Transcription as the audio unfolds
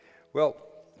Well,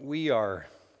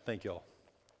 thank you all.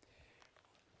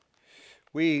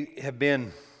 We have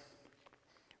been,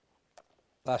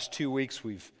 last 2 weeks,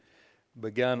 we've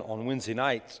begun on Wednesday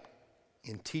nights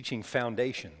in teaching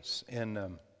foundations. And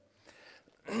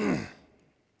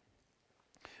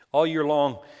all year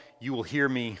long, you will hear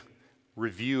me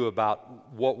review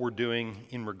about what we're doing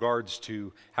in regards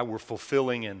to how we're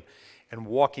fulfilling and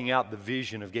walking out the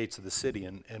vision of Gates of the City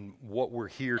and what we're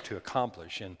here to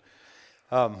accomplish. And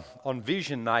on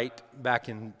Vision Night back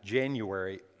in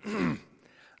January,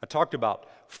 I talked about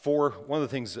one of the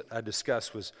things that I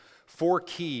discussed was 4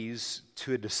 keys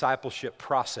to a discipleship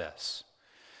process.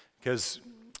 Because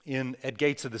at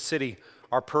Gates of the City,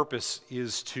 our purpose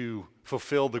is to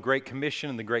fulfill the Great Commission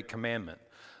and the Great Commandment.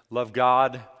 Love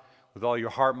God with all your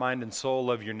heart, mind, and soul.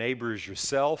 Love your neighbor as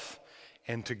yourself.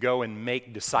 And to go and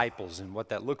make disciples and what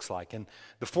that looks like. And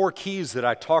the 4 keys that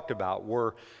I talked about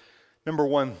were, number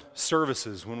 1,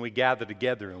 services, when we gather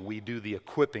together and we do the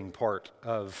equipping part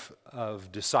of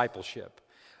discipleship.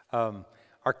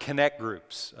 Our connect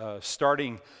groups,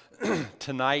 starting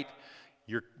tonight,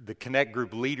 the connect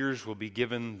group leaders will be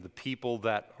given the people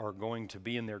that are going to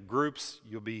be in their groups.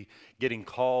 You'll be getting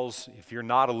calls. If you're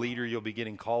not a leader, you'll be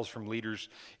getting calls from leaders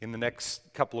in the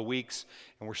next couple of weeks.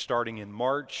 And we're starting in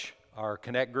March. Our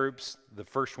connect groups, the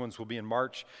first ones will be in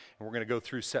March, and we're going to go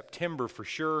through September for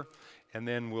sure, and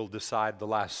then we'll decide the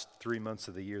last 3 months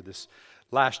of the year. This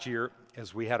last year,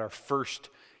 as we had our first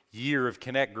year of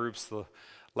connect groups, the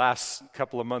last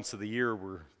couple of months of the year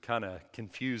were kind of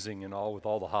confusing and all with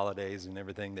all the holidays and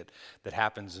everything that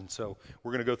happens, and so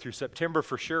we're going to go through September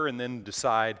for sure, and then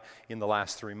decide in the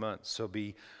last 3 months. So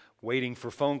be waiting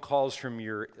for phone calls from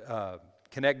your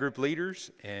connect group leaders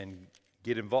and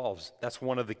get involved. That's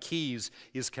one of the keys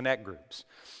is connect groups,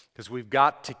 because we've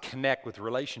got to connect with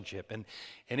relationship. And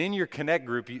in your connect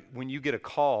group, when you get a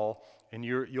call and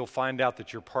you'll find out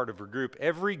that you're part of a group,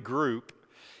 every group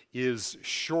is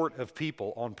short of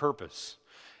people on purpose.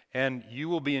 And you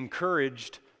will be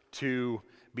encouraged to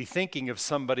be thinking of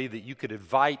somebody that you could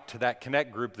invite to that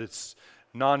connect group that's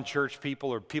non-church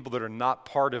people or people that are not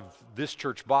part of this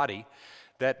church body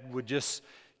that would just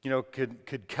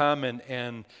could come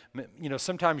and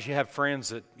sometimes you have friends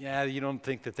that, you don't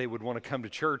think that they would want to come to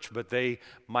church, but they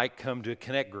might come to a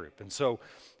connect group. And so,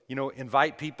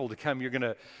 invite people to come. You're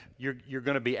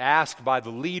going to be asked by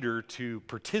the leader to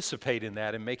participate in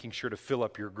that and making sure to fill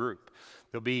up your group.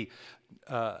 There'll be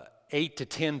 8 to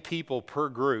 10 people per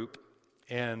group,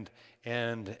 and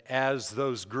as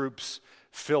those groups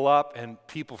fill up and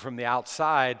people from the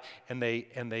outside and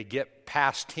they get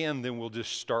past 10, then we'll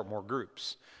just start more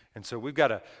groups. And so we've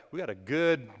got a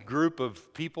good group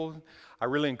of people. I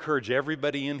really encourage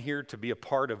everybody in here to be a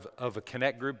part of a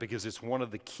connect group, because it's one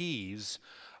of the keys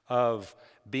of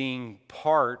being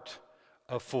part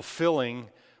of fulfilling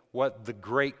what the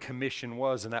Great Commission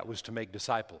was, and that was to make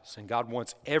disciples. And God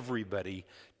wants everybody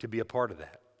to be a part of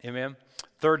that. Amen?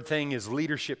 Third thing is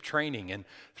leadership training. And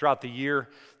throughout the year,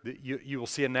 you will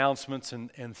see announcements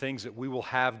and things that we will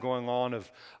have going on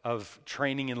of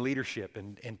training and leadership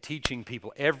and teaching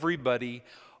people. Everybody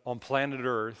on planet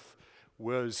Earth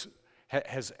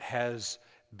has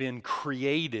been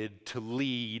created to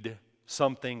lead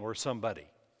something or somebody.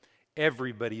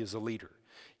 Everybody is a leader.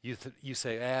 You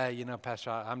say, Pastor,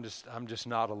 I'm just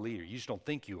not a leader. You just don't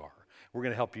think you are. We're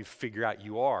going to help you figure out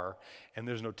you are, and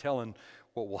there's no telling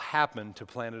what will happen to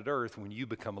planet Earth when you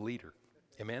become a leader.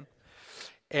 Amen?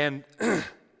 And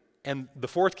the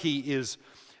fourth key is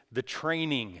the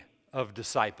training of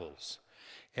disciples.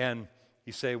 And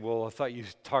you say, well, I thought you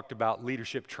talked about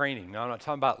leadership training. No, I'm not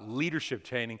talking about leadership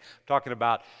training. I'm talking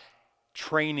about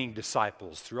training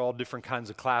disciples through all different kinds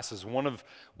of classes. One of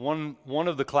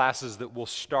the classes that will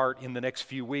start in the next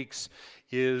few weeks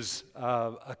is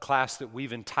a class that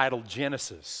we've entitled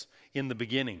Genesis, in the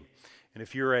beginning. And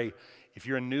if you're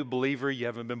a new believer, you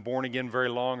haven't been born again very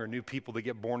long, or new people that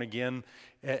get born again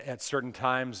at certain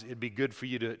times, it'd be good for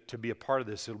you to be a part of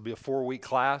this. It'll be a 4-week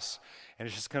class, and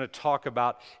it's just going to talk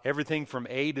about everything from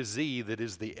A to Z that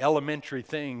is the elementary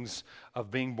things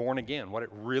of being born again, what it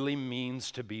really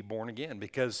means to be born again,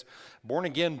 because born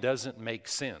again doesn't make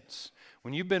sense.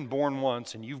 When you've been born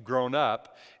once and you've grown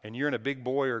up and you're in a big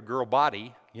boy or girl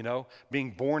body,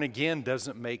 being born again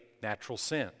doesn't make natural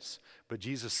sense. But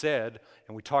Jesus said,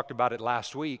 and we talked about it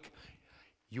last week,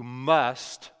 you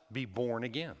must be born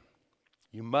again.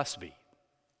 You must be.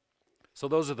 So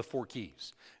those are the 4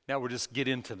 keys. Now we'll just get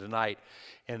into tonight,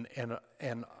 and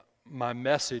my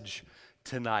message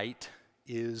tonight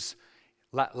is,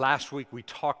 last week we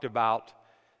talked about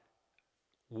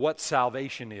what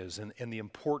salvation is and the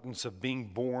importance of being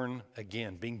born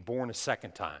again, being born a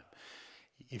second time.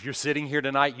 If you're sitting here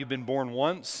tonight, you've been born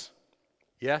once.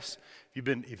 Yes?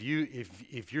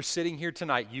 If you're sitting here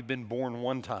tonight, you've been born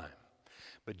one time.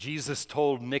 But Jesus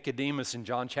told Nicodemus in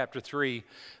John chapter 3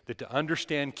 that to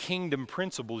understand kingdom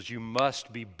principles, you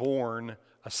must be born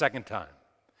a second time.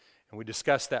 And we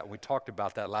discussed that. We talked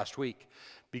about that last week.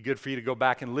 Be good for you to go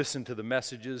back and listen to the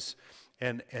messages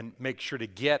and make sure to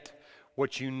get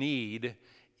what you need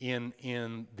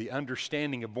in the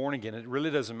understanding of born again. It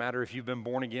really doesn't matter if you've been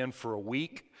born again for a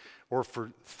week or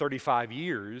for 35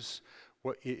 years.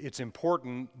 It's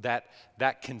important that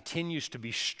that continues to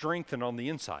be strengthened on the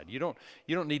inside. You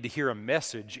don't need to hear a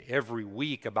message every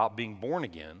week about being born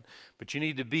again, but you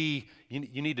need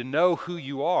to know who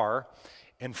you are,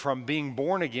 and from being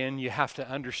born again, you have to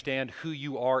understand who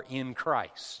you are in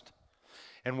Christ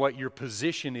and what your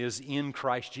position is in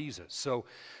Christ Jesus. So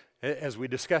as we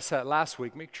discussed that last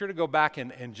week, make sure to go back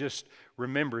and just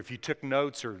remember, if you took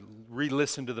notes or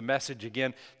re-listen to the message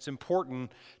again, it's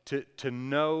important to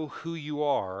know who you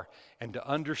are and to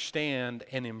understand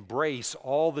and embrace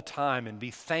all the time and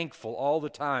be thankful all the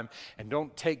time, and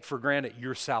don't take for granted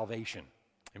your salvation.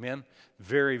 Amen?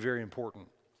 Very, very important.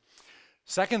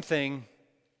 Second thing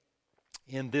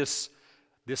in this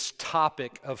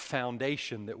topic of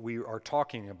foundation that we are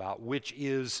talking about, which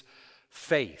is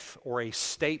faith, or a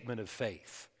statement of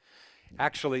faith.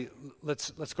 Actually,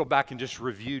 let's go back and just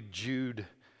review Jude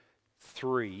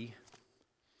 3,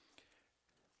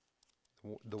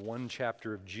 the one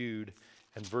chapter of Jude,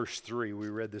 and verse 3. We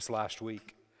read this last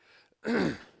week.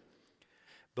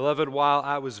 Beloved, while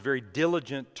I was very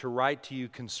diligent to write to you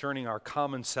concerning our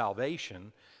common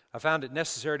salvation, I found it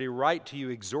necessary to write to you,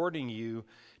 exhorting you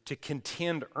to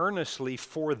contend earnestly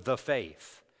for the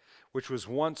faith which was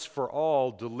once for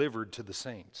all delivered to the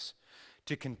saints.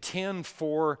 To contend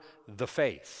for the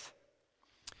faith.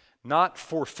 Not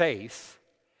for faith,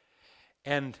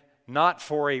 and not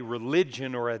for a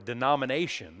religion or a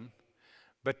denomination,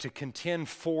 but to contend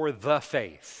for the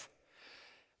faith.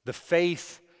 The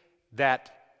faith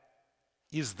that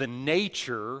is the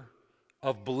nature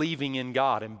of believing in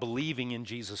God and believing in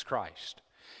Jesus Christ.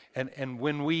 And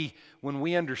when we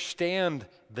understand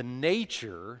the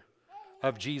nature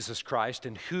of Jesus Christ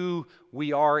and who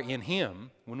we are in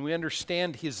Him, when we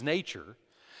understand His nature,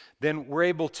 then we're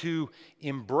able to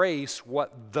embrace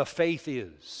what the faith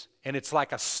is. And it's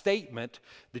like a statement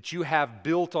that you have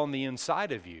built on the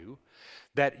inside of you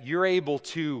that you're able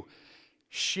to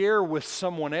share with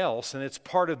someone else, and it's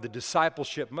part of the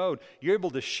discipleship mode. You're able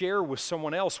to share with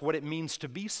someone else what it means to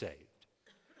be saved.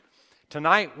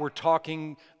 Tonight we're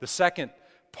talking the second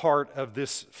part of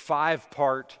this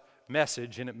 5-part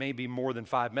message, and it may be more than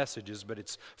 5 messages, but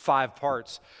it's 5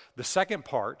 parts. The second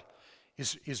part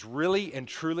is really and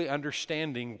truly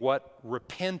understanding what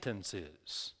repentance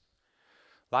is.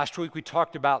 Last week we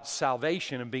talked about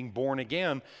salvation and being born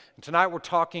again, and tonight we're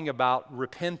talking about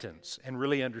repentance and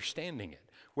really understanding it.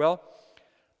 Well,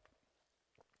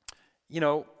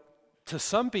 to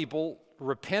some people,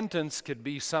 repentance could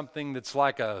be something that's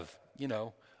like an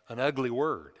ugly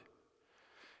word,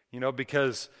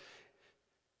 because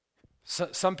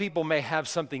some people may have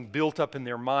something built up in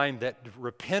their mind that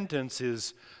repentance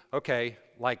is, okay,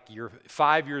 like you're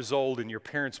 5 years old and your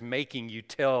parents making you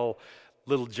tell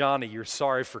little Johnny you're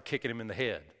sorry for kicking him in the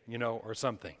head, or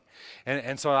something.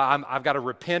 And so I've got to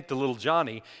repent to little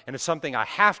Johnny, and it's something I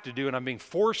have to do and I'm being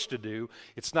forced to do.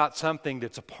 It's not something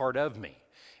that's a part of me.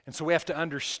 And so we have to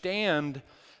understand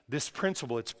this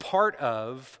principle. It's part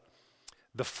of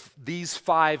these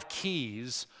 5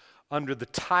 keys under the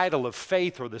title of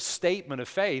faith, or the statement of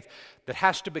faith, that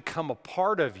has to become a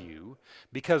part of you,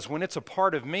 because when it's a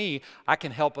part of me, I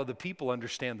can help other people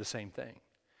understand the same thing.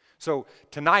 So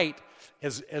tonight,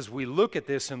 as we look at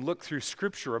this and look through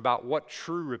Scripture about what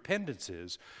true repentance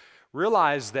is,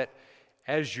 realize that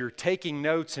as you're taking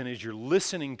notes and as you're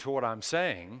listening to what I'm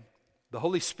saying, the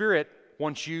Holy Spirit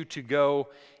wants you to go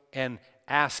and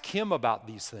ask Him about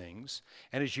these things.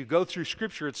 And as you go through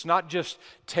Scripture, it's not just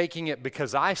taking it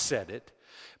because I said it,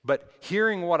 but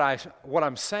hearing what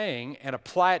I'm saying and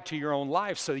apply it to your own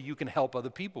life so that you can help other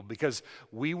people. Because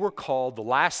we were called, the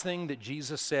last thing that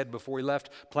Jesus said before He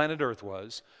left planet Earth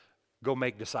was, go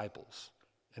make disciples.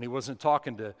 And He wasn't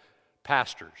talking to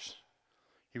pastors.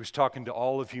 He was talking to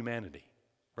all of humanity,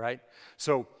 right?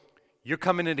 So you're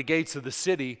coming into gates of the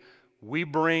city. We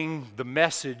bring the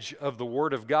message of the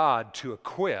Word of God to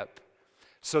equip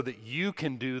so that you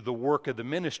can do the work of the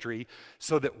ministry,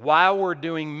 so that while we're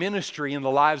doing ministry in the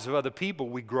lives of other people,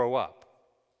 we grow up.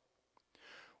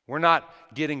 We're not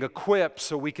getting equipped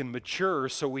so we can mature,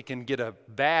 so we can get a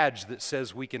badge that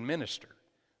says we can minister.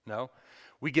 No.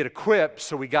 We get equipped,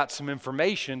 so we got some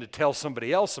information to tell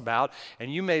somebody else about,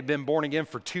 and you may have been born again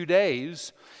for 2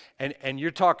 days, and you're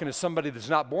talking to somebody that's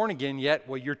not born again yet.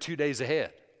 Well, you're 2 days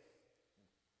ahead.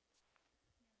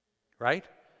 Right?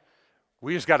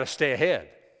 We just got to stay ahead.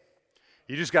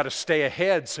 You just got to stay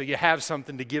ahead so you have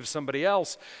something to give somebody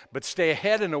else, but stay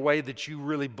ahead in a way that you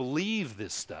really believe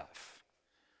this stuff.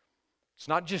 It's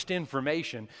not just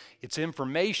information, it's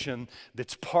information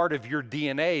that's part of your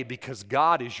DNA because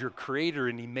God is your creator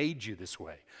and He made you this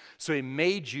way. So He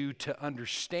made you to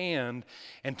understand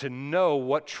and to know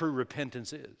what true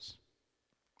repentance is.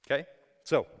 Okay?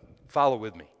 So, follow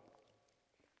with me.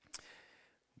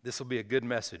 This will be a good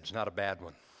message, not a bad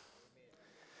one.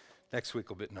 Next week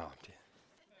will be, no.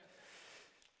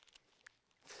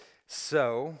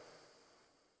 So,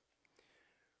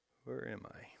 where am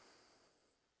I?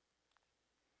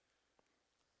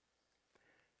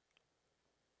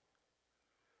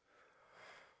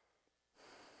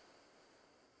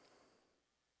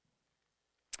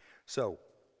 So,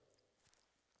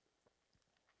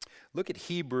 look at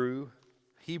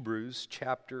Hebrews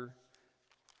chapter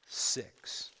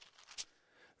 6.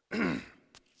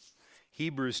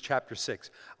 Hebrews chapter 6.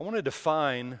 I want to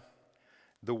define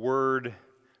the word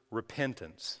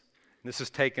repentance. This is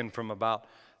taken from about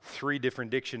 3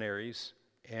 different dictionaries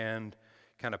and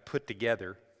kind of put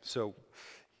together. So,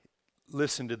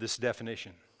 listen to this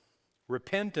definition.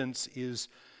 Repentance is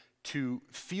to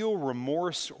feel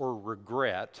remorse or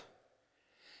regret,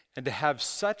 and to have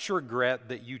such regret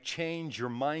that you change your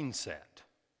mindset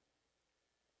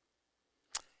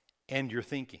and your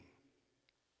thinking.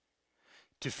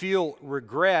 To feel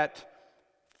regret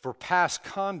for past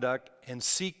conduct and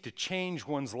seek to change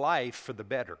one's life for the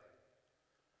better.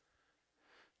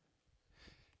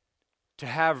 To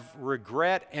have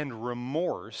regret and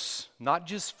remorse, not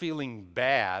just feeling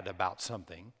bad about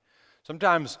something.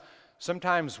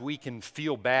 Sometimes we can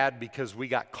feel bad because we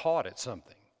got caught at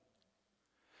something.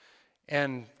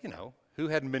 And, who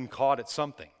hadn't been caught at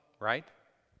something, right?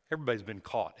 Everybody's been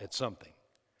caught at something.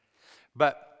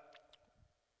 But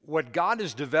what God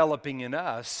is developing in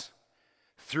us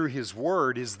through His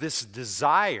Word is this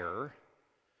desire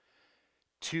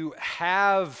to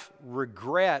have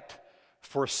regret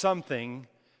for something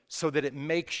so that it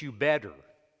makes you better,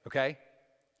 okay?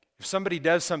 If somebody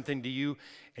does something to you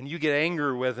and you get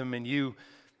angry with them and you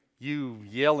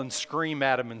yell and scream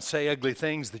at them and say ugly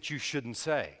things that you shouldn't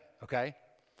say, okay?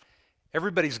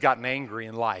 Everybody's gotten angry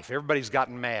in life. Everybody's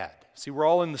gotten mad. See, we're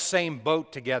all in the same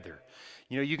boat together.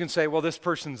 You can say, well, this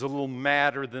person's a little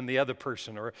madder than the other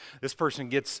person, or this person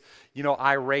gets,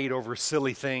 irate over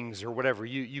silly things or whatever.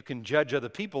 You can judge other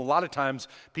people. A lot of times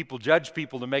people judge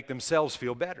people to make themselves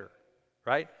feel better,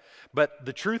 right? But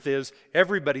the truth is,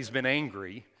 everybody's been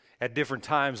angry at different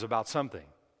times about something.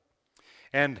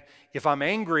 And if I'm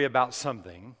angry about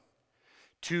something,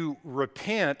 to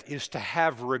repent is to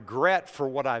have regret for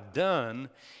what I've done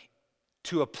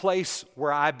to a place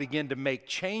where I begin to make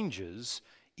changes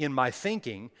in my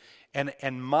thinking and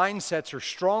mindsets or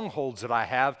strongholds that I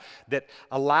have that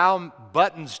allow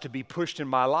buttons to be pushed in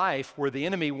my life where the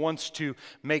enemy wants to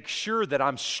make sure that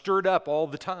I'm stirred up all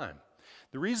the time.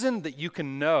 The reason that you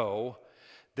can know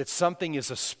that something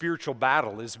is a spiritual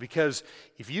battle is because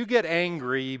if you get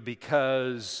angry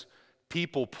because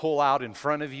people pull out in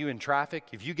front of you in traffic,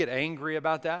 if you get angry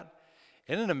about that,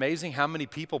 isn't it amazing how many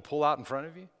people pull out in front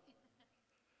of you?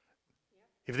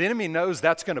 If the enemy knows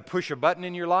that's going to push a button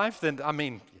in your life, then,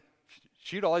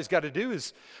 shoot, all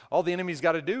the enemy's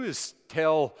got to do is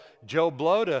tell Joe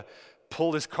Blow to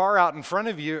pull his car out in front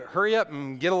of you, hurry up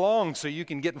and get along so you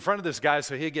can get in front of this guy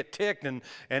so he'll get ticked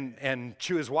and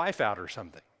chew his wife out or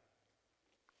something.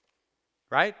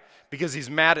 Right? Because he's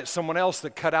mad at someone else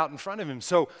that cut out in front of him.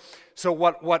 So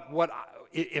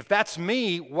if that's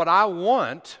me, what I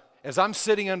want, as I'm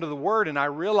sitting under the Word and I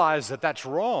realize that that's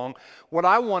wrong, what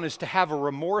I want is to have a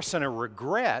remorse and a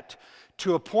regret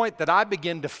to a point that I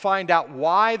begin to find out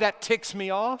why that ticks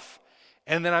me off,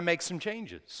 and then I make some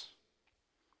changes.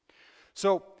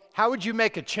 So how would you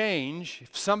make a change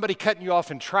if somebody cutting you off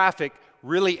in traffic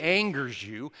really angers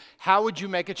you? How would you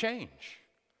make a change?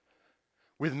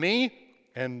 With me,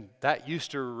 and that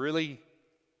used to really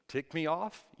tick me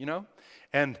off,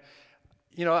 And,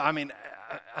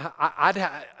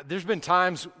 there's been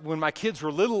times when my kids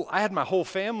were little, I had my whole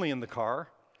family in the car,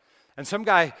 and some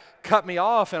guy cut me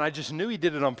off, and I just knew he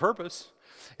did it on purpose.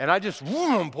 And I just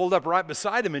pulled up right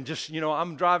beside him, and just,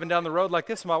 I'm driving down the road like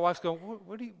this, and my wife's going,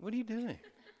 what are you doing?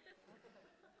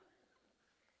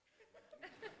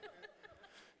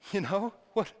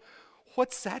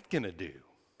 What's that going to do?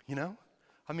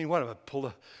 I mean, what, am I pull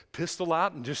a pistol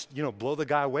out and just, blow the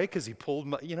guy away because he pulled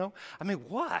my, I mean,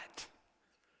 what?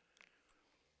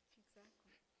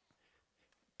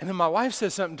 And then my wife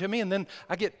says something to me, and then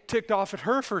I get ticked off at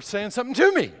her for saying something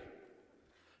to me.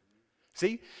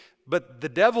 See? But the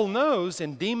devil knows,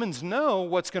 and demons know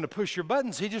what's going to push your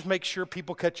buttons. He just makes sure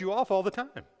people cut you off all the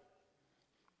time.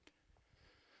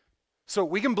 So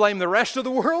we can blame the rest of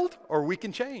the world, or we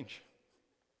can change.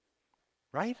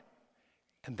 Right?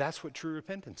 And that's what true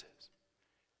repentance is.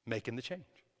 Making the change.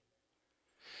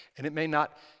 And it may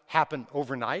not happen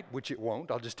overnight, which it won't,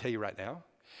 I'll just tell you right now.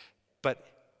 But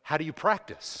how do you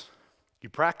practice? You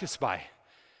practice by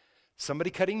somebody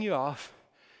cutting you off.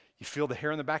 You feel the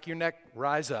hair on the back of your neck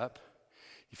rise up.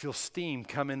 You feel steam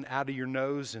coming out of your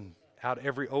nose and out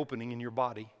every opening in your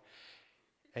body.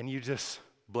 And you just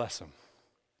bless them.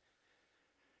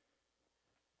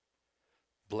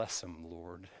 Bless them,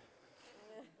 Lord.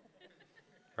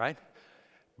 Right?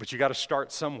 But you got to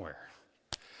start somewhere.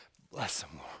 Bless them,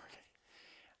 Lord.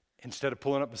 Instead of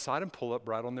pulling up beside them, pull up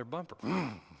right on their bumper.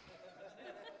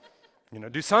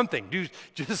 Do something.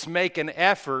 Just make an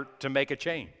effort to make a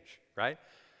change, right?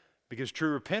 Because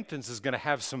true repentance is going to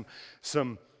have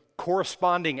some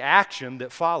corresponding action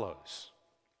that follows.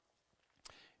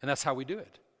 And that's how we do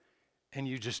it. And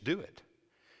you just do it.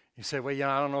 You say, well,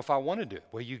 I don't know if I want to do it.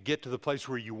 Well, you get to the place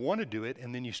where you want to do it,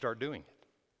 and then you start doing it.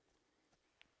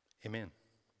 Amen.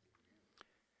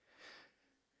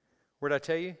 Where did I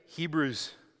tell you? Hebrews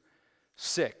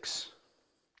 6.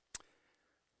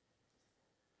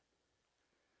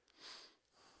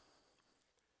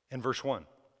 And verse 1.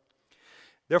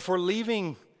 Therefore,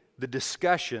 leaving the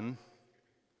discussion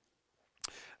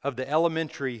of the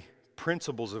elementary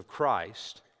principles of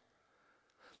Christ,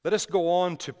 let us go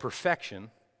on to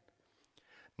perfection,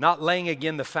 not laying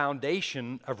again the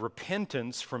foundation of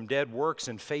repentance from dead works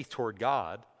and faith toward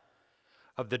God,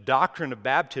 of the doctrine of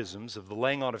baptisms, of the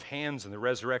laying on of hands and the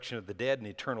resurrection of the dead and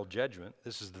eternal judgment.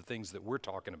 This is the things that we're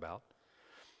talking about.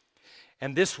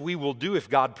 And this we will do if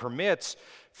God permits,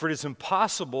 for it is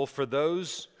impossible for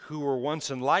those who were once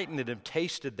enlightened and have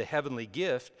tasted the heavenly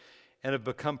gift and have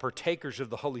become partakers of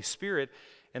the Holy Spirit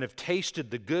and have tasted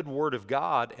the good word of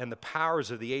God and the powers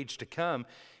of the age to come,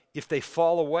 if they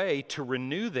fall away, to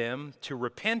renew them to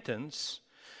repentance,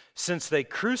 since they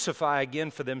crucify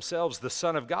again for themselves the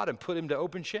Son of God and put him to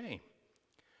open shame.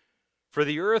 For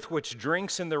the earth which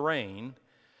drinks in the rain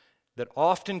that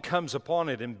often comes upon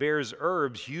it and bears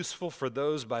herbs useful for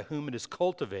those by whom it is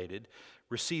cultivated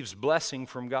receives blessing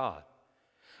from God.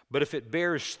 But if it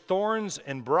bears thorns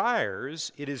and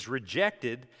briars, it is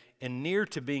rejected and near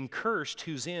to being cursed,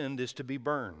 whose end is to be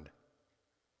burned.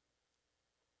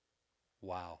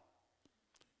 Wow.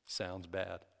 Sounds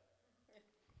bad.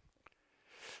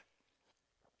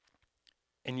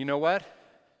 And you know what?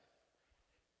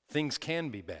 Things can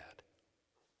be bad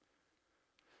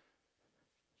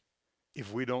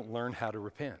if we don't learn how to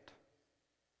repent.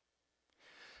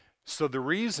 So the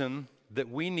reason that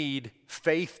we need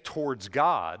faith towards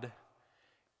God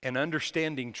and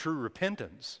understanding true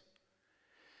repentance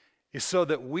is so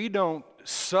that we don't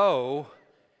sow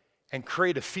and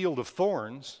create a field of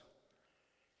thorns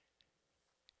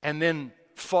and then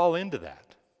fall into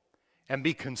that and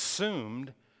be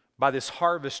consumed by this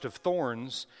harvest of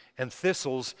thorns and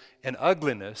thistles and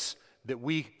ugliness that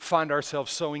we find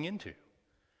ourselves sowing into.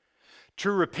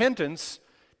 True repentance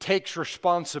takes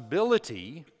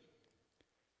responsibility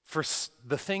for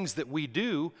the things that we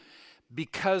do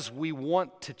because we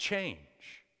want to change.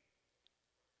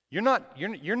 You're not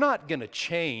going to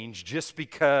change just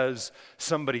because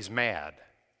somebody's mad.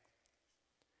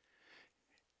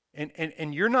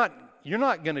 And you're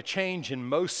not going to change in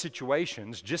most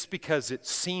situations just because it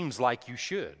seems like you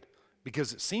should,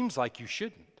 because it seems like you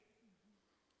shouldn't.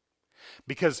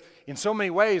 Because in so many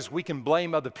ways we can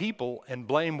blame other people and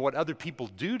blame what other people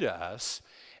do to us,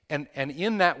 and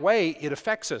in that way it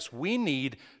affects us. We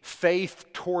need faith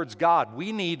towards God.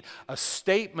 We need a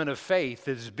statement of faith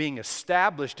that is being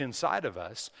established inside of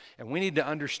us, and we need to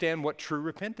understand what true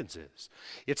repentance is.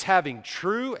 It's having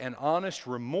true and honest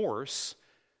remorse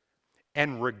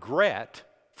and regret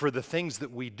for the things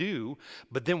that we do,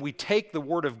 but then we take the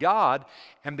Word of God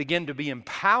and begin to be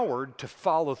empowered to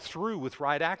follow through with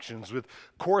right actions, with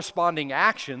corresponding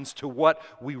actions to what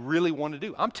we really want to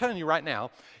do. I'm telling you right now,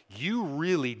 you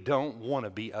really don't want to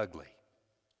be ugly.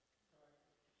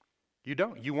 You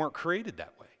don't. You weren't created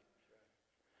that way.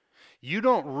 You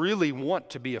don't really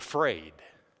want to be afraid.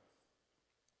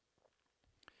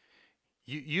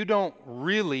 You don't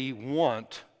really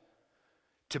want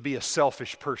to be a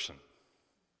selfish person.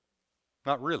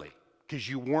 Not really, because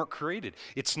you weren't created.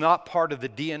 It's not part of the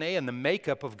DNA and the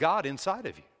makeup of God inside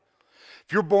of you.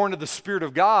 If you're born of the Spirit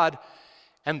of God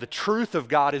and the truth of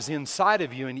God is inside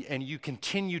of you and you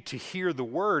continue to hear the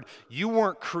Word, you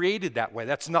weren't created that way.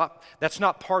 That's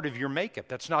not part of your makeup.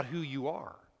 That's not who you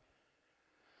are.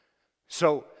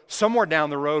 So somewhere down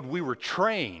the road, we were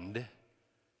trained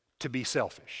to be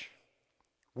selfish.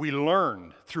 We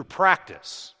learned through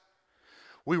practice.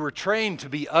 We were trained to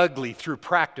be ugly through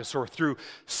practice or through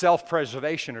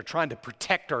self-preservation or trying to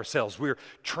protect ourselves. We were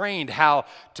trained how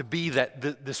to be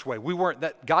this way.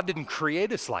 God didn't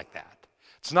create us like that.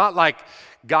 It's not like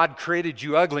God created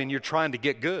you ugly and you're trying to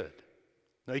get good.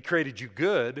 No, He created you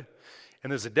good,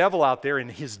 and there's a devil out there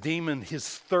and his demon, his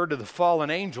third of the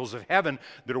fallen angels of heaven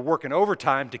that are working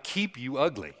overtime to keep you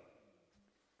ugly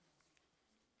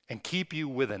and keep you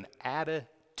with an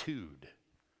attitude.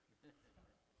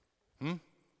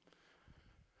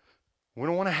 We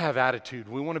don't want to have attitude.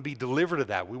 We want to be delivered of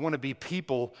that. We want to be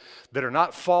people that are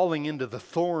not falling into the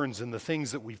thorns and the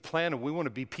things that we've planted. We want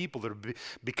to be people that are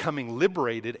becoming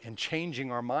liberated and changing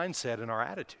our mindset and our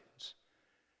attitudes.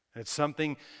 And it's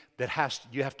something that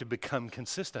you have to become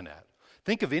consistent at.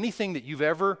 Think of anything that you've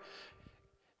ever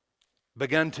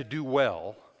begun to do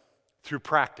well through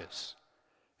practice,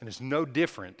 and it's no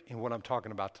different in what I'm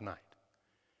talking about tonight.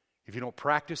 If you don't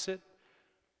practice it,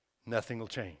 nothing will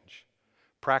change.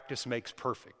 Practice makes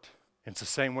perfect. And it's the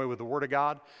same way with the Word of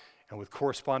God and with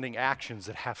corresponding actions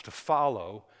that have to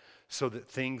follow so that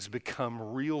things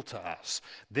become real to us.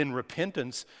 Then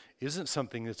repentance isn't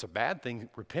something that's a bad thing.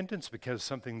 Repentance becomes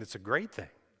something that's a great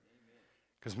thing.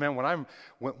 Because man,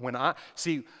 when I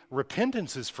see,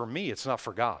 repentance is for me, it's not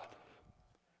for God.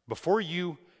 Before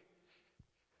you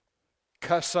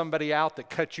cuss somebody out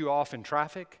that cut you off in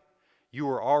traffic, you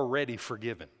are already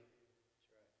forgiven.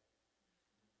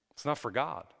 It's not for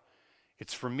God.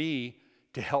 It's for me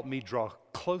to help me draw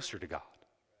closer to God.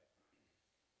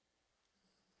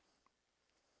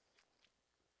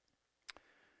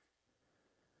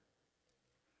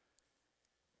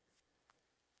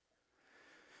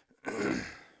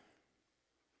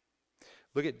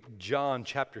 Look at John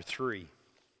chapter 3. We're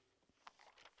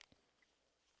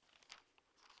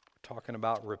talking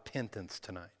about repentance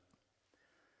tonight.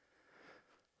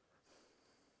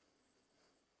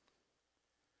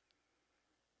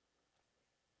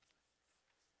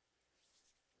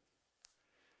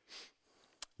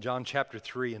 John chapter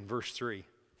 3 and verse 3.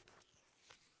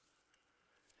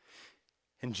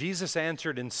 And Jesus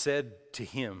answered and said to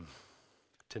him,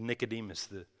 to Nicodemus,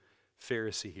 the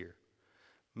Pharisee here,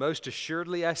 most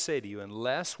assuredly I say to you,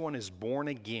 unless one is born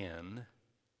again,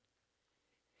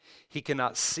 he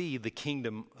cannot see the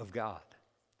kingdom of God.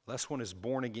 Unless one is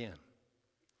born again,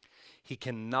 he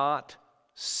cannot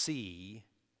see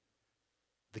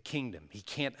the kingdom. He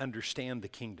can't understand the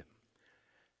kingdom.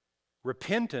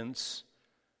 Repentance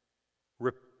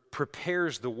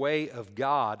prepares the way of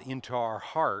God into our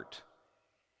heart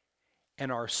and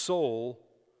our soul,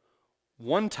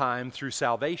 one time through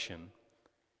salvation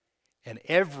and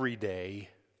every day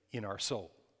in our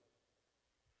soul.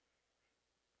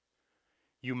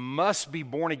 You must be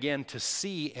born again to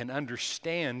see and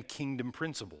understand kingdom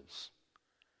principles.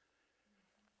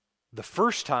 The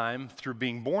first time through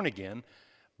being born again,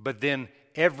 but then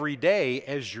every day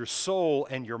as your soul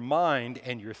and your mind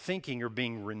and your thinking are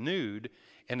being renewed.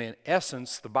 And in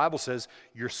essence, the Bible says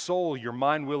your soul, your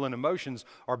mind, will, and emotions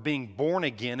are being born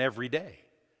again every day.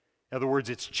 In other words,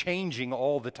 it's changing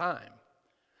all the time.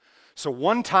 So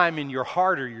one time in your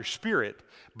heart or your spirit,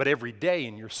 but every day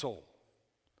in your soul.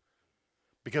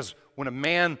 Because when a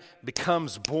man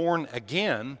becomes born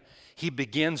again, he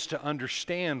begins to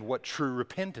understand what true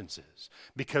repentance is.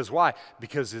 Because why?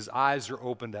 Because his eyes are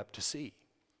opened up to see.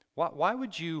 Why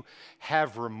would you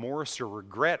have remorse or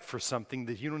regret for something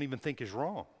that you don't even think is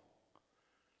wrong?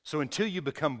 So until you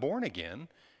become born again,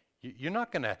 you're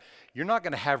not going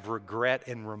to have regret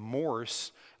and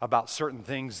remorse about certain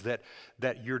things that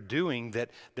you're doing that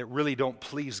really don't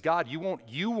please God.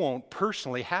 You won't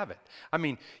personally have it. I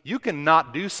mean, you can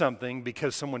not do something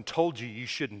because someone told you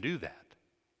shouldn't do that.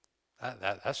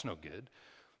 That's no good.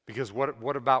 Because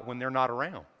what about when they're not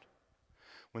around?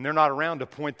 When they're not around to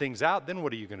point things out, then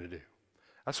what are you going to do?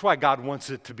 That's why God wants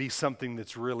it to be something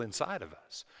that's real inside of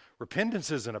us.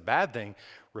 Repentance isn't a bad thing.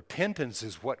 Repentance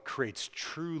is what creates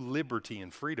true liberty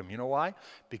and freedom. You know why?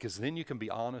 Because then you can be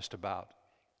honest about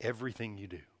everything you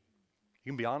do.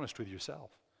 You can be honest with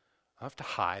yourself. I don't have to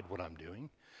hide what I'm doing.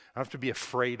 I don't have to be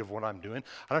afraid of what I'm doing.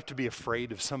 I don't have to be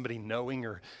afraid of somebody knowing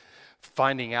or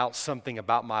finding out something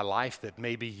about my life that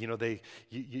maybe,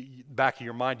 back of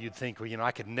your mind you'd think,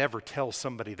 I could never tell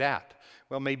somebody that.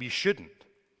 Well, maybe you shouldn't.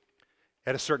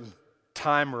 At a certain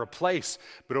time or a place,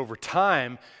 but over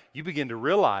time, you begin to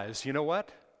realize, you know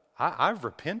what? I've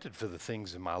repented for the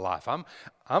things in my life.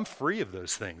 I'm free of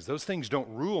those things. Those things don't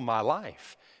rule my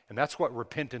life. And that's what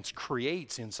repentance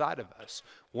creates inside of us.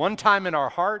 One time in our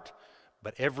heart,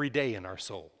 but every day in our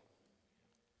soul.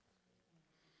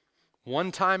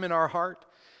 One time in our heart,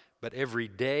 but every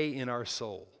day in our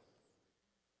soul.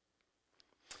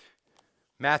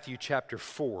 Matthew chapter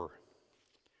 4.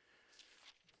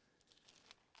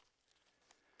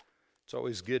 It's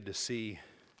always good to see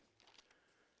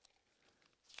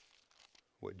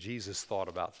what Jesus thought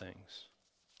about things.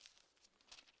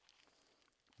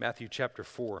 Matthew chapter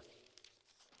 4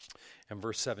 and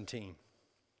verse 17.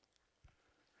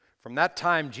 From that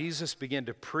time Jesus began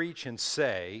to preach and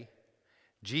say,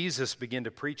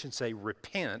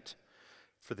 repent,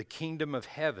 for the kingdom of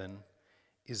heaven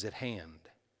is at hand.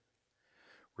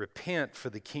 Repent, for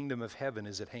the kingdom of heaven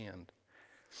is at hand.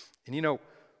 And you know,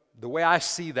 the way I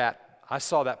see that, I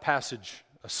saw that passage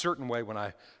a certain way when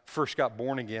I first got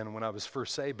born again, when I was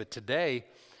first saved, but today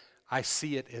I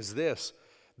see it as this.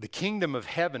 The kingdom of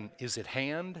heaven is at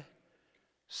hand,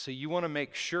 so you want to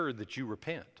make sure that you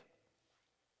repent.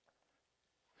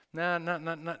 No,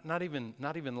 not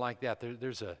even like that.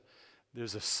 There's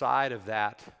a side of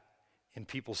that in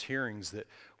people's hearings that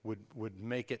would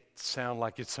make it sound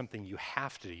like it's something you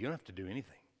have to do. You don't have to do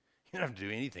anything. You don't have to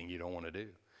do anything you don't want to do.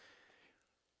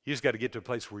 You just got to get to a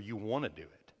place where you want to do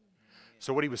it.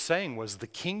 So what he was saying was the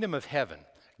kingdom of heaven,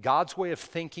 God's way of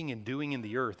thinking and doing in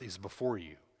the earth, is before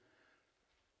you.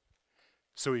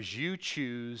 So as you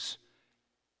choose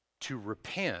to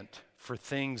repent for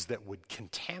things that would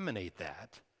contaminate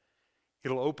that,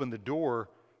 it'll open the door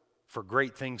for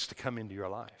great things to come into your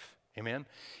life. Amen?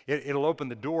 It'll open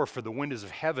the door for the windows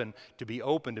of heaven to be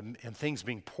opened and things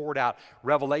being poured out,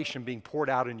 revelation being poured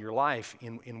out in your life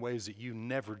in ways that you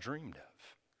never dreamed of.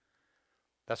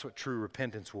 That's what true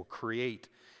repentance will create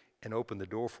and open the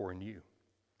door for in you.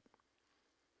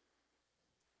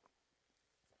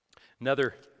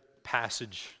 Another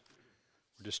passage,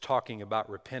 we're just talking about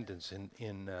repentance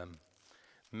in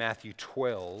Matthew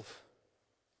 12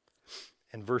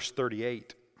 and verse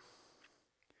 38.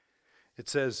 It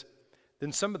says,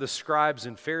 then some of the scribes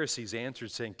and Pharisees answered,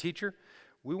 saying, Teacher,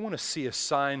 we want to see a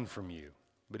sign from you.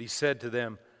 But he said to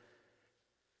them,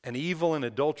 an evil and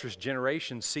adulterous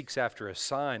generation seeks after a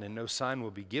sign, and no sign will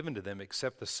be given to them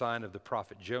except the sign of the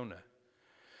prophet Jonah.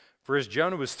 For as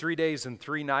Jonah was 3 days and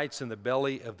 3 nights in the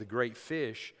belly of the great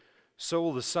fish, so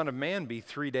will the Son of Man be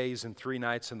 3 days and 3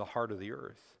 nights in the heart of the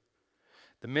earth.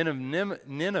 The men of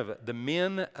Nineveh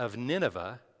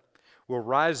will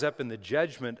rise up in the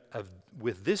judgment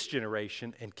with this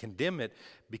generation and condemn it,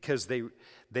 because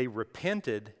they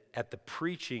repented at the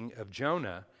preaching of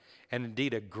Jonah, and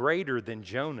indeed a greater than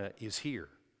Jonah is here.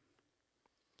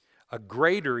 A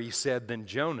greater, he said, than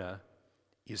Jonah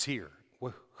is here.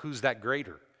 Well, who's that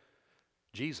greater?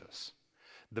 Jesus.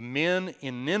 The men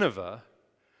in Nineveh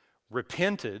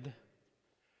repented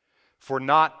for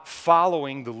not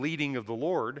following the leading of the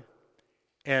Lord,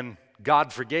 and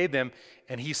God forgave them.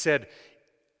 And he said,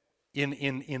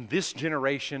 in this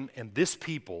generation and this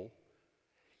people,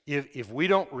 if we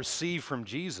don't receive from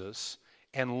Jesus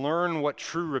and learn what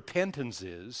true repentance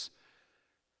is,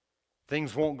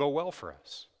 things won't go well for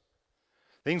us.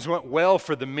 Things went well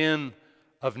for the men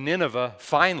of Nineveh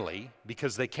finally,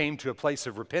 because they came to a place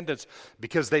of repentance,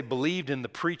 because they believed in the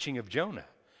preaching of Jonah.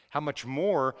 How much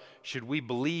more should we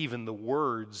believe in the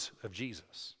words of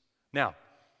Jesus? Now,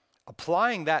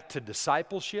 applying that to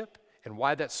discipleship and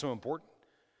why that's so important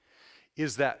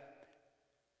is that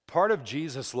part of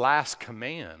Jesus' last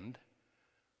command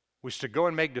was to go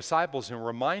and make disciples and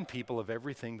remind people of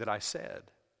everything that I said.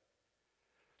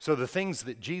 So the things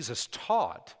that Jesus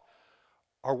taught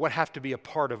are what have to be a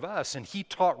part of us, and he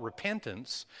taught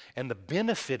repentance and the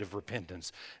benefit of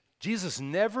repentance. Jesus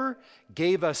never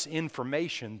gave us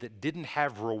information that didn't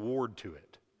have reward to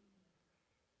it.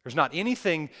 There's not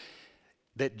anything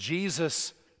that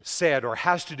Jesus said or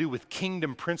has to do with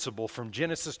kingdom principle from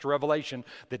Genesis to Revelation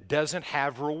that doesn't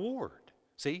have reward.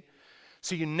 See?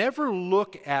 So you never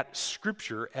look at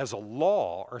Scripture as a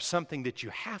law or something that you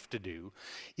have to do.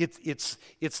 It's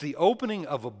the opening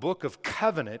of a book of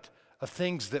covenant of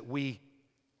things that we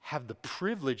have the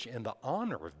privilege and the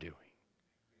honor of doing.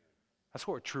 That's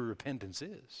what true repentance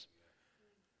is.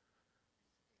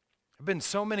 There have been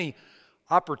so many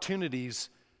opportunities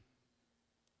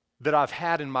that I've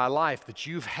had in my life, that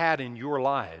you've had in your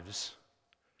lives,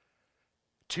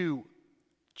 to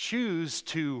choose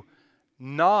to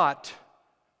not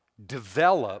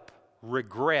develop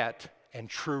regret and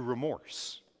true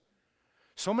remorse.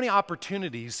 So many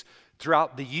opportunities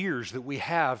throughout the years that we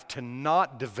have to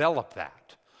not develop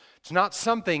that. It's not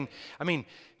something,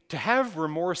 to have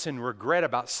remorse and regret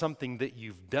about something that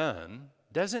you've done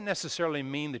doesn't necessarily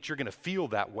mean that you're going to feel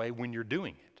that way when you're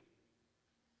doing it.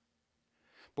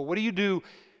 But what do you do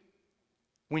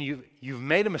when you've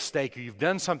made a mistake or you've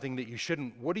done something that you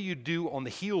shouldn't? What do you do on the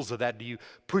heels of that? Do you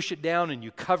push it down and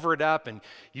you cover it up and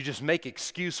you just make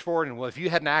excuse for it? And, well, if you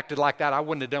hadn't acted like that, I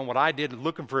wouldn't have done what I did,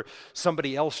 looking for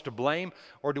somebody else to blame?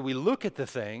 Or do we look at the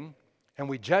thing and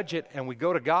we judge it and we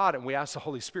go to God and we ask the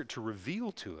Holy Spirit to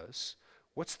reveal to us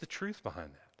what's the truth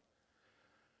behind that?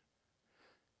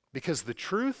 Because the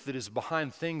truth that is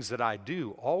behind things that I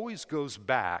do always goes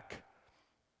back,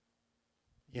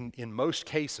 in most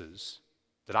cases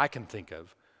that I can think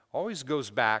of, always goes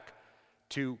back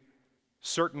to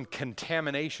certain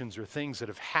contaminations or things that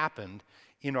have happened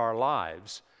in our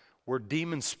lives where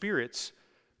demon spirits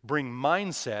bring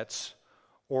mindsets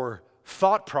or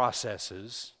thought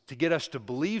processes to get us to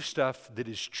believe stuff that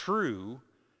is true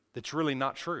that's really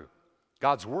not true.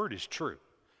 God's word is true.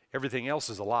 Everything else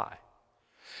is a lie.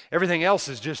 Everything else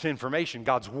is just information.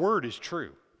 God's word is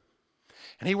true.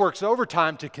 And he works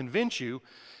overtime to convince you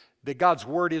that God's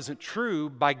word isn't true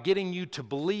by getting you to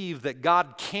believe that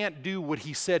God can't do what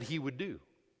he said he would do.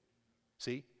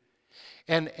 See?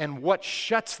 And what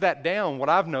shuts that down, what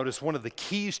I've noticed, one of the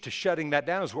keys to shutting that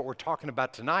down is what we're talking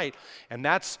about tonight, and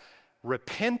that's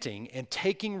repenting and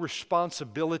taking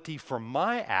responsibility for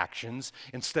my actions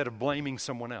instead of blaming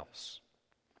someone else.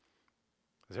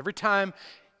 Because every time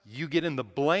you get in the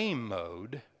blame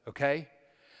mode, okay,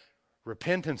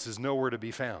 repentance is nowhere to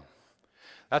be found.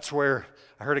 That's where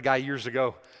I heard a guy years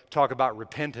ago talk about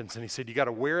repentance, and he said, you got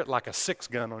to wear it like a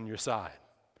 6-gun on your side.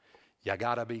 You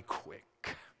got to be quick.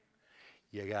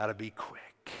 You got to be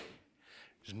quick.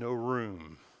 There's no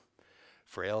room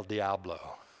for El Diablo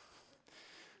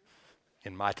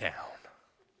in my town.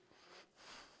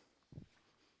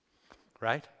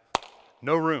 Right?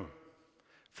 No room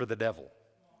for the devil.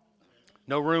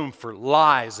 No room for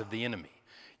lies of the enemy.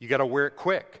 You got to wear it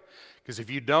quick. Because if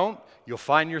you don't, you'll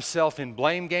find yourself in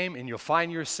blame game and you'll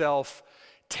find yourself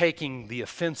taking the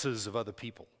offenses of other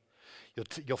people.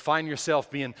 You'll find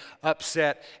yourself being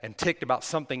upset and ticked about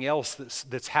something else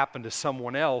that's happened to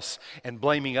someone else and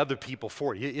blaming other people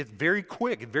for it. It's very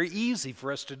quick and very easy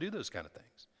for us to do those kind of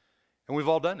things. And we've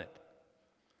all done it.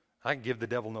 I can give the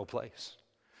devil no place.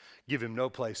 Give him no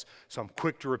place. So I'm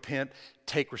quick to repent,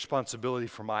 take responsibility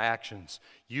for my actions.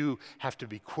 You have to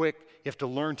be quick. You have to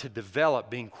learn to develop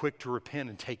being quick to repent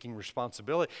and taking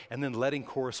responsibility, and then letting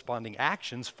corresponding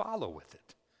actions follow with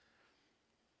it.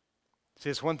 See,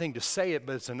 it's one thing to say it,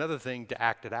 but it's another thing to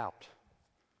act it out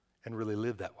and really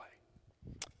live that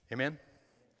way. Amen?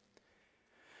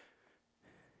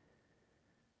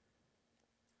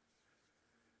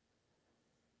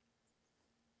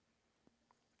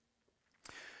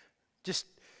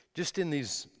 Just in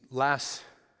these last,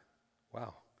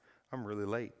 wow, I'm really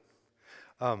late.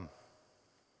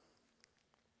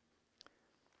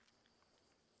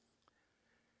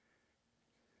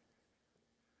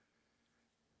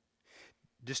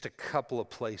 Just a couple of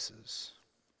places.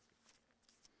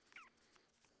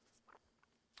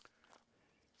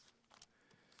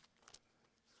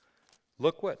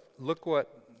 Look what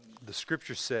the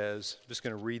scripture says. I'm just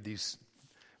going to read these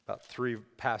about 3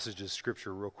 passages of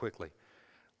scripture real quickly.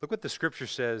 Look what the scripture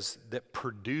says that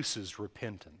produces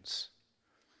repentance.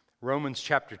 Romans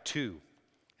chapter 2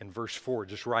 and verse 4.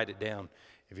 Just write it down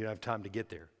if you don't have time to get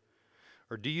there.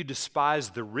 Or do you despise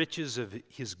the riches of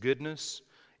his goodness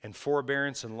and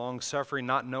forbearance and long-suffering,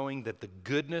 not knowing that the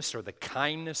goodness or the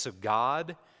kindness of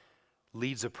God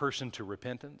leads a person to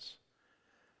repentance?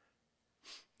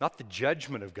 Not the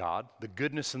judgment of God, the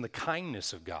goodness and the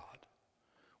kindness of God.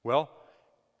 Well,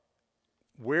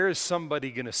 where is somebody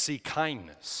going to see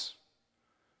kindness?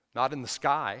 Not in the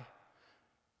sky.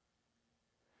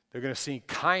 They're going to see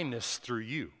kindness through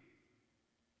you,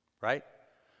 right?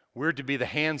 We're to be the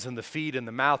hands and the feet and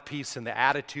the mouthpiece and the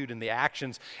attitude and the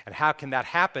actions. And how can that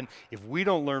happen if we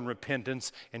don't learn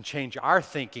repentance and change our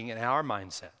thinking and our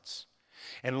mindsets?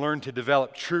 And learn to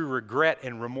develop true regret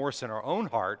and remorse in our own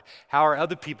heart. How are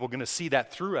other people going to see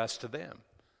that through us to them?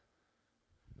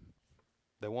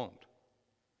 They won't.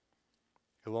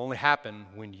 It'll only happen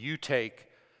when you take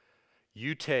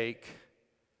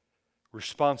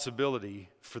responsibility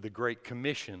for the Great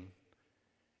Commission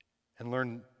and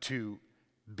learn to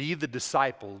be the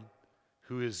disciple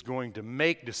who is going to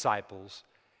make disciples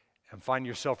and find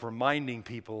yourself reminding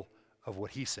people of what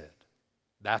he said.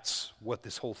 That's what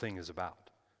this whole thing is about.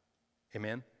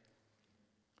 Amen?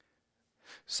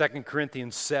 2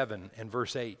 Corinthians 7 and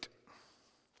verse 8.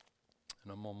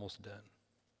 And I'm almost done.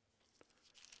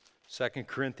 2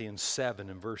 Corinthians 7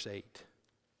 and verse 8.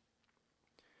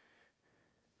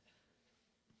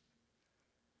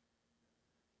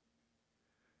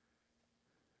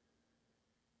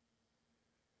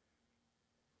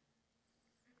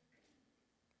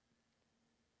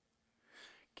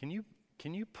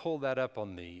 Can you pull that up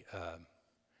on the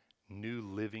New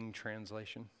Living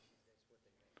Translation?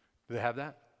 Do they have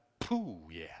that? Pooh,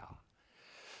 yeah.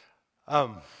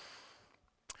 I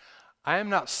am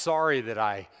not sorry that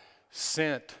I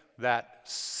sent that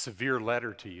severe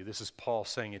letter to you. This is Paul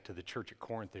saying it to the church at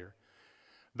Corinth there.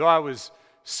 Though I was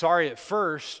sorry at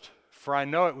first, for I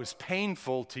know it was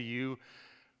painful to you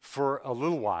for a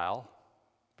little while.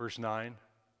 Verse 9.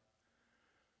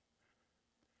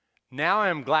 Now I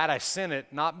am glad I sent it,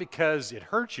 not because it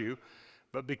hurt you,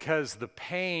 but because the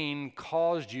pain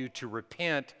caused you to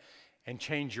repent and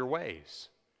change your ways.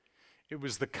 It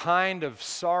was the kind of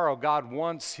sorrow God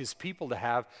wants his people to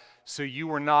have, so you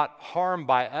were not harmed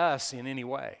by us in any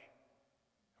way.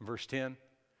 Verse 10.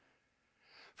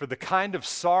 For the kind of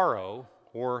sorrow,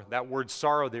 or that word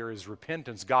sorrow there is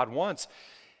repentance, God wants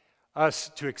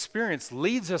us to experience,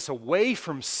 leads us away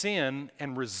from sin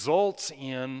and results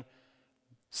in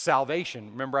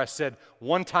salvation. Remember I said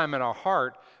one time in our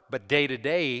heart, but day to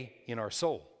day in our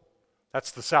soul.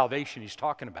 That's the salvation he's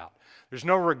talking about. There's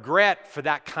no regret for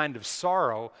that kind of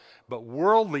sorrow, but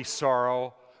worldly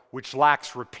sorrow, which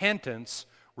lacks repentance,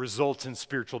 results in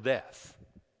spiritual death.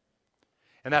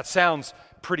 And that sounds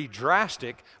pretty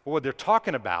drastic, but what they're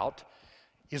talking about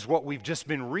is what we've just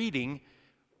been reading.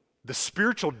 The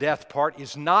spiritual death part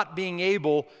is not being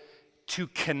able to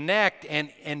connect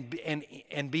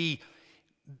and be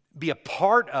a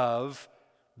part of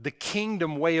the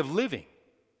kingdom way of living.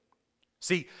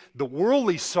 See, the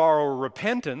worldly sorrow or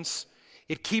repentance,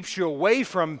 it keeps you away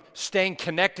from staying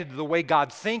connected to the way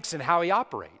God thinks and how he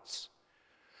operates.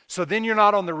 So then you're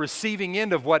not on the receiving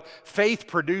end of what faith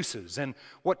produces and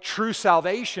what true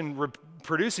salvation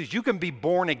produces. You can be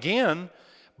born again,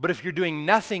 but if you're doing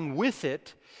nothing with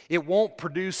it, it won't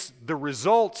produce the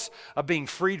results of being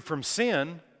freed from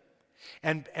sin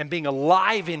and being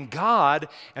alive in God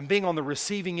and being on the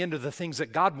receiving end of the things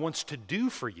that God wants to do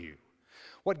for you.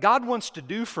 What God wants to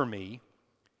do for me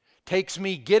takes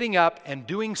me getting up and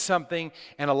doing something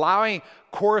and allowing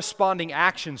corresponding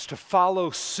actions to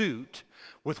follow suit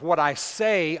with what I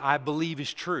say I believe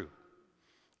is true.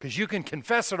 Because you can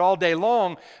confess it all day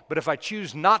long, but if I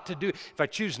choose not to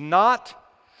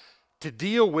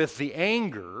deal with the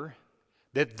anger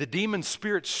that the demon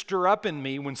spirits stir up in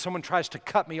me when someone tries to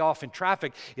cut me off in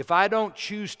traffic, if I don't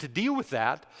choose to deal with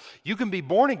that, you can be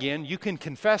born again, you can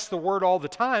confess the word all the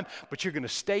time, but you're going to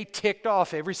stay ticked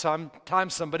off every time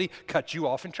somebody cuts you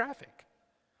off in traffic.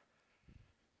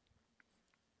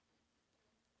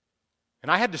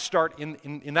 And I had to start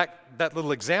in that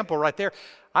little example right there.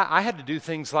 I had to do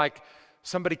things like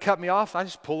somebody cut me off, I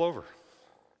just pull over.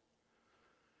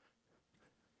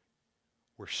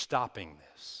 We're stopping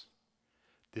this.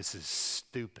 This is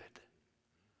stupid.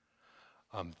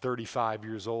 I'm 35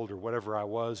 years old or whatever I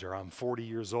was, or I'm 40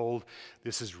 years old.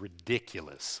 This is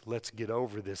ridiculous. Let's get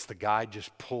over this. The guy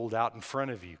just pulled out in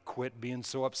front of you. Quit being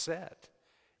so upset.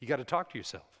 You got to talk to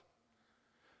yourself.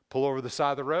 Pull over the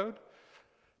side of the road.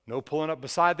 No pulling up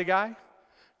beside the guy.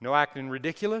 No acting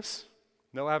ridiculous.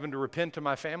 No having to repent to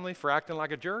my family for acting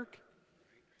like a jerk.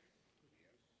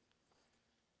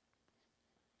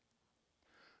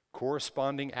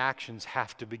 Corresponding actions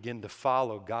have to begin to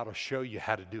follow. God will show you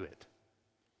how to do it.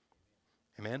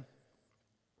 Amen?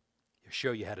 He'll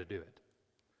show you how to do it.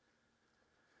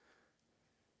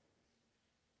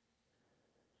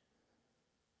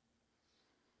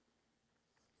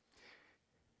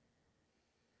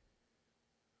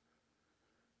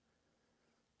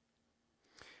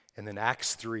 And then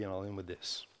Acts 3, and I'll end with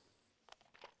this.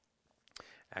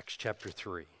 Acts chapter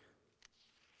 3.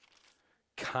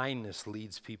 Kindness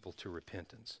leads people to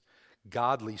repentance.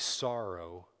 Godly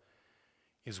sorrow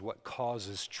is what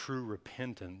causes true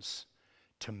repentance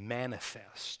to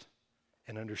manifest,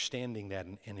 and understanding that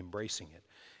and embracing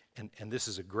it. And this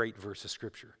is a great verse of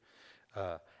Scripture.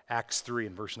 Acts 3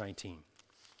 and verse 19.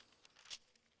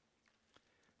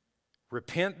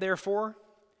 Repent, therefore,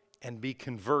 and be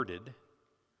converted,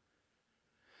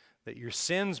 that your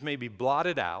sins may be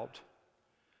blotted out,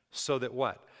 so that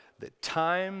what? That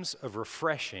times of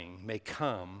refreshing may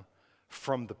come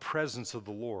from the presence of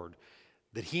the Lord,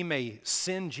 that he may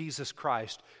send Jesus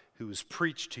Christ, who was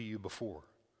preached to you before.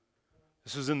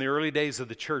 This was in the early days of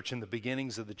the church, in the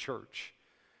beginnings of the church.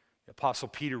 The Apostle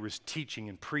Peter was teaching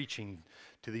and preaching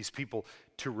to these people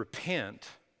to repent,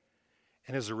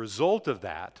 and as a result of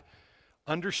that,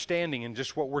 understanding, and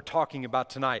just what we're talking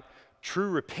about tonight, true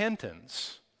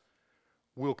repentance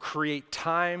will create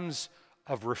times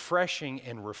of refreshing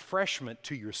and refreshment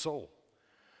to your soul.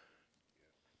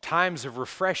 Times of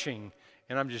refreshing,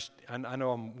 and I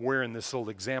know I'm wearing this old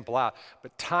example out,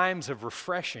 but times of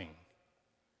refreshing.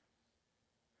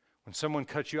 When someone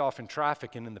cut you off in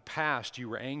traffic and in the past you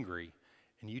were angry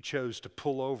and you chose to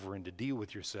pull over and to deal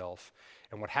with yourself,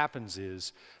 and what happens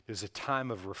is there's a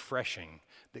time of refreshing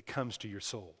that comes to your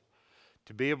soul.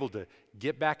 To be able to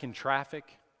get back in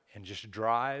traffic and just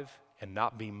drive and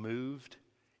not be moved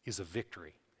is a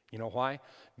victory. You know why?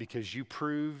 Because you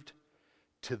proved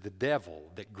to the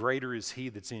devil that greater is he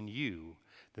that's in you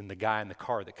than the guy in the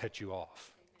car that cut you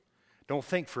off. Don't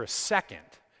think for a second,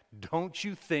 don't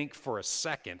you think for a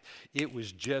second it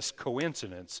was just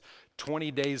coincidence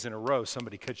 20 days in a row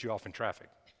somebody cut you off in traffic.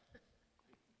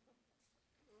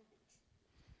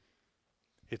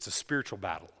 It's a spiritual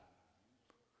battle.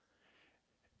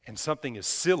 And something as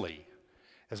silly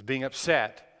as being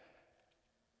upset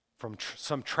from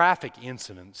some traffic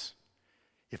incidents,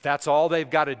 if that's all they've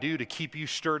got to do to keep you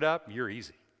stirred up, you're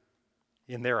easy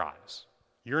in their eyes.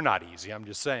 You're not easy. I'm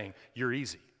just saying you're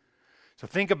easy. So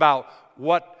think about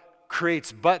what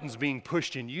creates buttons being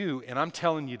pushed in you, and I'm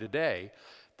telling you today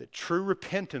that true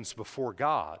repentance before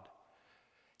God,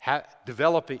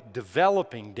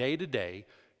 developing day to day,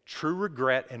 true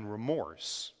regret and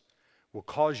remorse will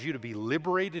cause you to be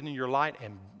liberated in your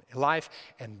life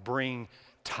and bring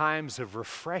times of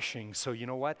refreshing. So you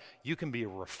know what? You can be a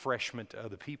refreshment to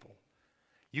other people.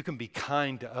 You can be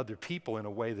kind to other people in a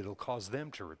way that will cause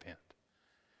them to repent.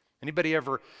 Anybody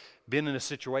ever been in a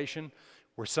situation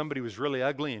where somebody was really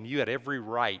ugly and you had every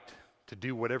right to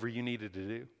do whatever you needed to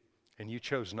do and you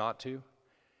chose not to?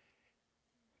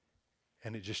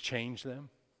 And it just changed them?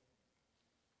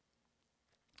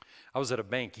 I was at a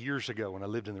bank years ago when I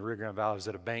lived in the Rio Grande Valley. I was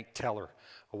at a bank teller.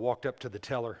 I walked up to the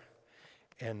teller,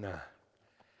 and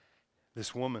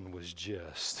this woman was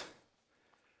just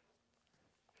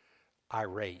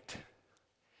irate.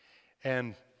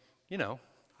 And, you know,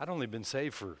 I'd only been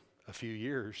saved for a few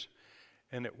years,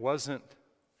 and it wasn't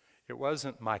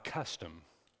my custom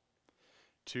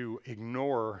to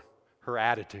ignore her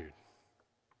attitude.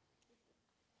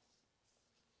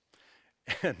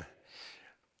 And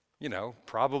you know,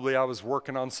 probably I was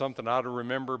working on something I don't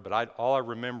remember, but all I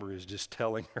remember is just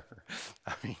telling her.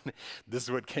 I mean, this is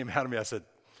what came out of me. I said,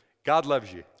 God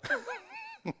loves you.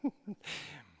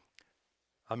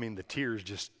 I mean, the tears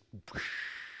just...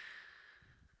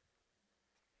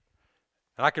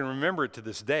 And I can remember it to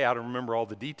this day. I don't remember all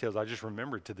the details. I just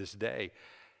remember it to this day.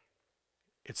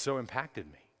 It so impacted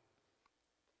me.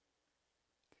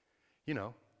 You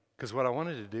know, because what I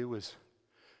wanted to do was,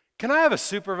 can I have a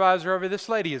supervisor over? This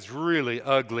lady is really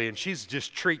ugly, and she's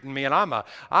just treating me. And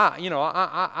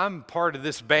I'm part of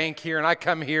this bank here, and I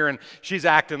come here, and she's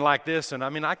acting like this. And I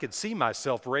mean, I could see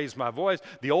myself raise my voice.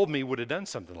 The old me would have done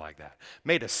something like that,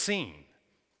 made a scene.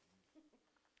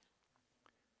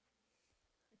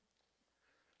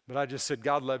 But I just said,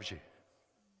 God loves you,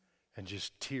 and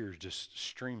just tears just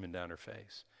streaming down her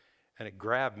face, and it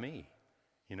grabbed me.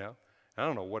 You know, I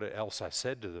don't know what else I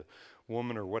said to the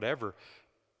woman or whatever.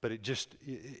 But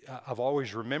I've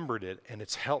always remembered it, and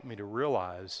it's helped me to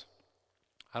realize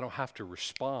I don't have to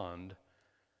respond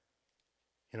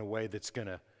in a way that's going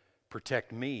to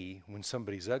protect me when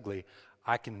somebody's ugly.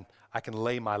 I can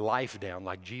lay my life down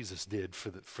like Jesus did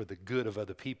for the good of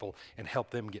other people and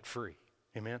help them get free.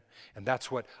 Amen? And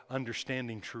that's what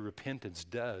understanding true repentance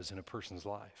does in a person's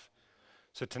life.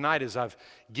 So tonight, as I've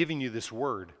given you this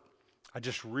word, I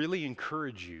just really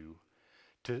encourage you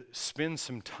to spend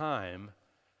some time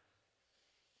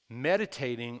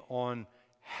meditating on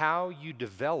how you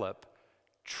develop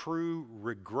true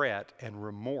regret and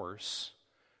remorse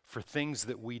for things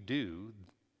that we do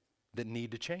that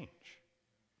need to change.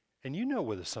 And you know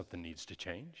whether something needs to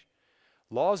change.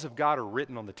 Laws of God are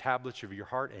written on the tablets of your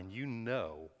heart, and you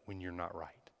know when you're not right.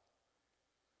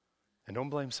 And don't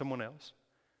blame someone else.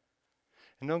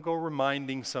 And don't go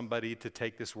reminding somebody to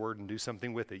take this word and do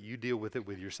something with it. You deal with it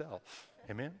with yourself.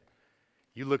 Amen?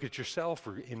 You look at yourself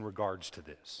in regards to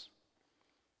this.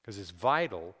 Because it's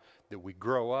vital that we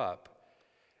grow up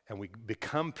and we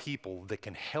become people that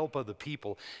can help other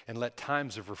people and let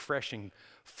times of refreshing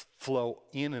flow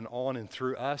in and on and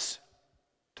through us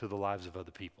to the lives of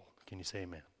other people. Can you say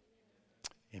amen?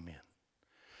 Amen.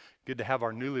 Good to have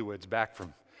our newlyweds back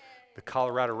from the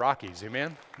Colorado Rockies.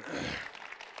 Amen?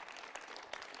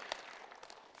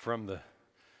 From the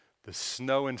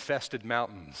snow-infested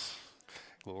mountains.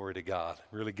 Glory to God.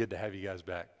 Really good to have you guys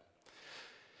back.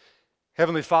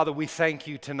 Heavenly Father, we thank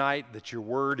you tonight that your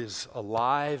word is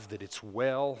alive, that it's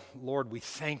well. Lord, we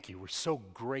thank you. We're so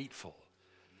grateful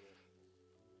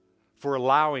for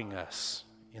allowing us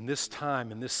in this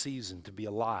time, in this season, to be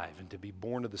alive and to be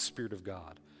born of the Spirit of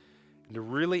God and to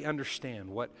really understand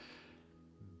what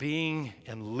being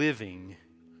and living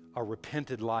a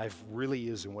repented life really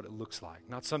is and what it looks like.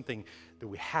 Not something that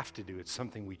we have to do. It's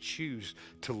something we choose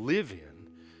to live in,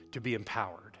 to be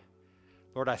empowered.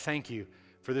 Lord, I thank you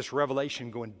for this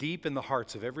revelation going deep in the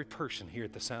hearts of every person here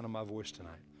at the sound of my voice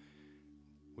tonight.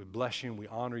 We bless you and we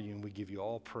honor you and we give you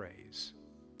all praise.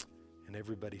 And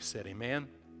everybody said amen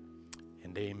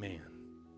and amen.